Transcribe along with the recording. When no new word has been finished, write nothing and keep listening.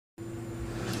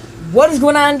What is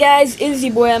going on, guys? It is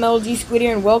your boy MLG Squid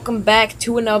here, and welcome back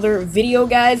to another video,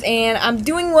 guys. And I'm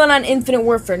doing one on Infinite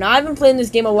Warfare. Now, I've been playing this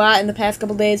game a lot in the past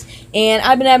couple days, and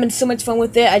I've been having so much fun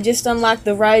with it. I just unlocked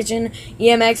the Raijin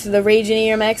EMX, or the Raijin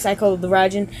EMX. I call it the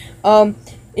Raijin.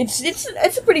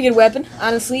 It's a pretty good weapon,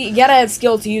 honestly. You gotta have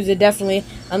skill to use it, definitely,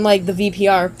 unlike the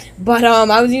VPR. But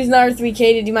I was using the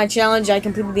R3K to do my challenge. I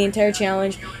completed the entire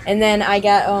challenge, and then I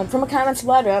got from a comment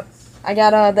supply drop. I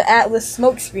got the Atlas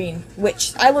smoke screen,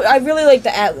 which I really like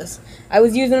the Atlas. I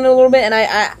was using it a little bit, and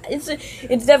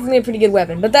it's definitely a pretty good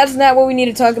weapon. But that's not what we need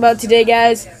to talk about today,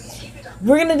 guys.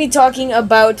 We're gonna be talking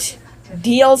about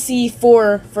DLC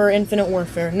 4 for Infinite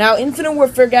Warfare. Now, Infinite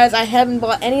Warfare, guys, I haven't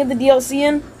bought any of the DLC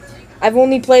in. I've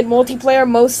only played multiplayer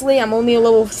mostly. I'm only a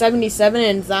level 77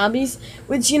 in zombies,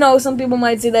 which, you know, some people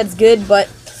might say that's good, but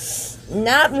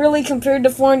not really compared to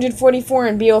 444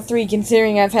 in BO3,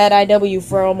 considering I've had IW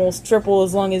for almost triple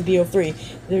as long as BO3.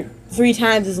 3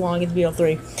 times as long as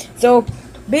BO3. So,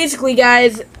 basically,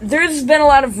 guys, there's been a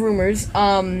lot of rumors.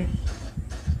 Well,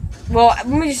 let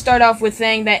me just start off with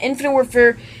saying that Infinite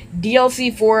Warfare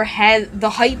DLC 4 has,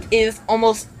 the hype is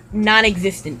almost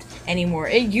non-existent anymore.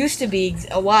 It used to be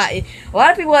a lot. A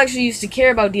lot of people actually used to care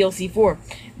about DLC 4.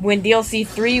 When DLC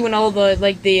 3, when all the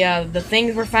the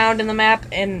things were found in the map,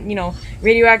 and, you know,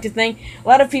 radioactive thing, a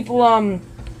lot of people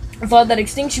thought that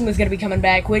Extinction was gonna be coming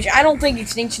back, which I don't think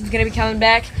Extinction's gonna be coming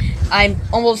back. I'm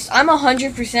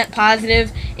 100%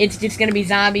 positive it's just gonna be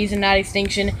zombies and not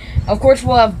Extinction. Of course,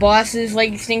 we'll have bosses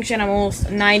like Extinction. I'm almost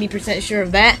 90% sure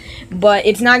of that, but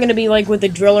it's not gonna be like with the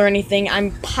drill or anything.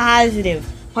 I'm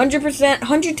positive. 100%,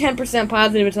 110%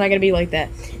 positive it's not going to be like that.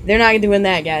 They're not doing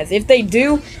that, guys. If they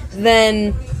do,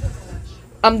 then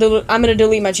I'm going to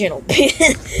delete my channel.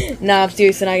 Nah, I'm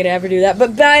serious, I'm not going to ever do that.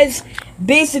 But, guys,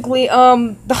 basically,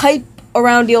 the hype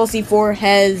around DLC 4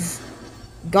 has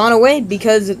gone away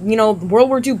because, you know, World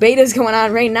War II beta is going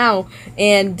on right now.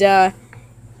 And, World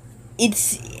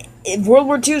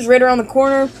War II is right around the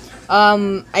corner.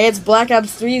 I guess Black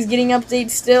Ops 3 is getting updates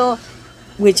still,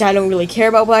 which I don't really care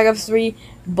about Black Ops 3.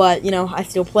 But, you know, I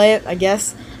still play it, I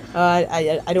guess.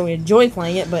 I don't enjoy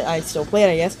playing it, but I still play it,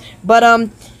 I guess. But,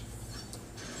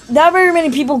 not very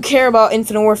many people care about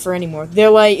Infinite Warfare anymore.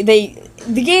 They're like,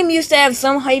 the game used to have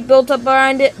some hype built up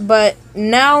behind it, but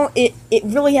now it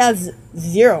really has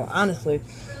zero, honestly.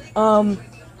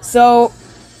 So,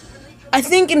 I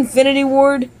think Infinity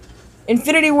Ward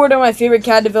are my favorite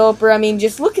COD developer. I mean,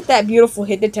 just look at that beautiful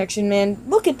hit detection, man.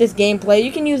 Look at this gameplay.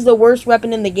 You can use the worst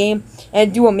weapon in the game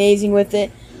and do amazing with it.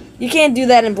 You can't do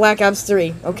that in Black Ops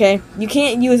 3, okay? You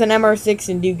can't use an MR6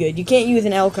 and do good. You can't use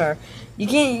an LCAR. You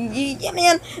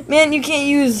can't, man, you can't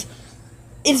use,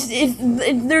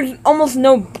 there's almost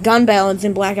no gun balance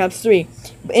in Black Ops 3.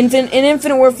 In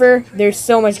Infinite Warfare, there's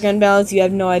so much gun balance, you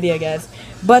have no idea, guys.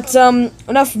 But,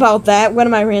 enough about that. What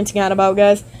am I ranting on about,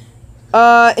 guys?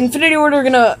 Infinity Ward are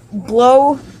gonna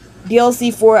blow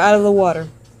DLC 4 out of the water.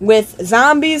 With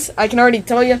zombies, I can already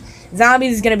tell you,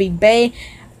 zombies is gonna be bae.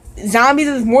 Zombies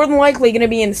is more than likely gonna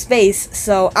be in space,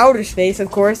 so outer space,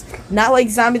 of course. Not like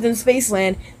zombies in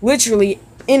Spaceland, literally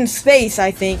in space,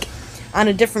 I think, on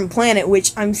a different planet,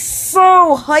 which I'm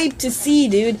so hyped to see,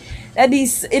 dude.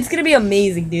 It's gonna be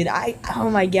amazing, dude. Oh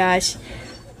my gosh.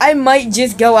 I might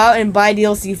just go out and buy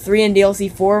DLC 3 and DLC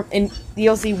 4 and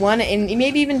DLC 1 and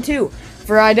maybe even 2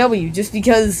 for IW, just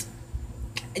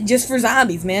for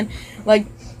zombies, man. Like,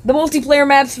 the multiplayer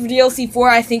maps for DLC 4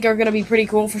 I think are going to be pretty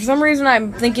cool. For some reason,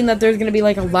 I'm thinking that there's going to be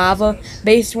like a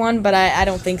lava-based one, but I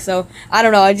don't think so. I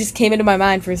don't know, it just came into my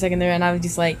mind for a second there, and I was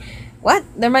just like, what?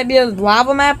 There might be a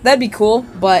lava map? That'd be cool,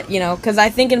 but, you know, because I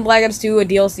think in Black Ops 2, a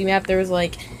DLC map, there was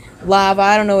like lava.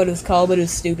 I don't know what it was called, but it was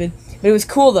stupid. But it was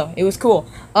cool, though. It was cool.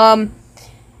 But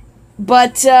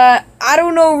I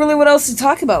don't know really what else to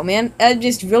talk about, man. I'm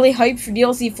just really hyped for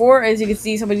DLC 4. As you can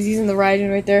see, somebody's using the Raijin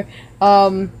right there.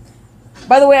 By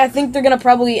the way, I think they're going to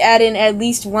probably add in at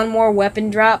least one more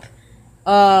weapon drop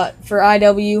for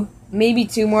IW. Maybe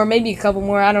 2 more, maybe a couple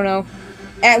more, I don't know.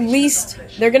 At least,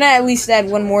 they're going to at least add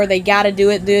 1 more. They got to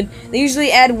do it, dude. They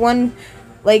usually add 1,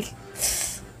 like,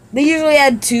 they usually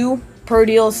add 2 per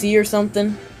DLC or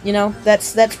something. You know,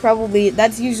 that's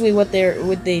usually what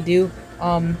they do.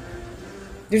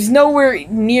 There's nowhere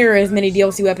near as many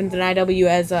DLC weapons in IW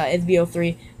as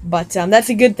BO3, but that's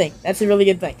a good thing. That's a really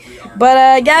good thing.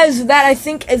 But guys, that I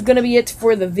think is gonna be it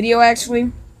for the video.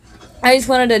 Actually, I just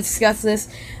wanted to discuss this.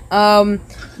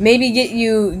 Maybe get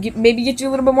you a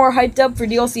little bit more hyped up for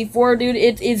DLC 4, dude.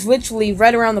 It is literally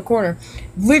right around the corner.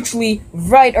 Literally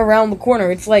right around the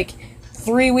corner. It's like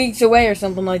 3 weeks away or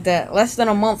something like that. Less than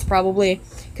a month probably.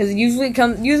 Because usually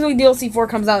DLC 4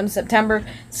 comes out in September,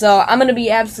 so I'm gonna be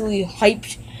absolutely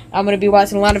hyped I'm going to be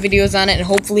watching a lot of videos on it, and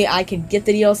hopefully I can get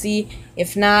the DLC.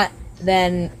 If not,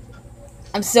 then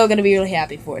I'm still going to be really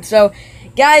happy for it. So,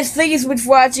 guys, thank you so much for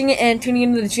watching and tuning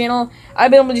into the channel.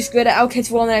 I've been able to Squid. I'll catch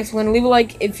you all in the next one. Leave a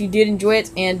like if you did enjoy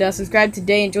it, and subscribe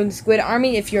today and join the Squid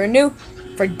Army if you're new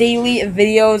for daily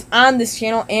videos on this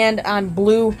channel and on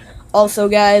Blue. Also,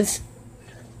 guys,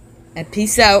 and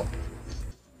peace out.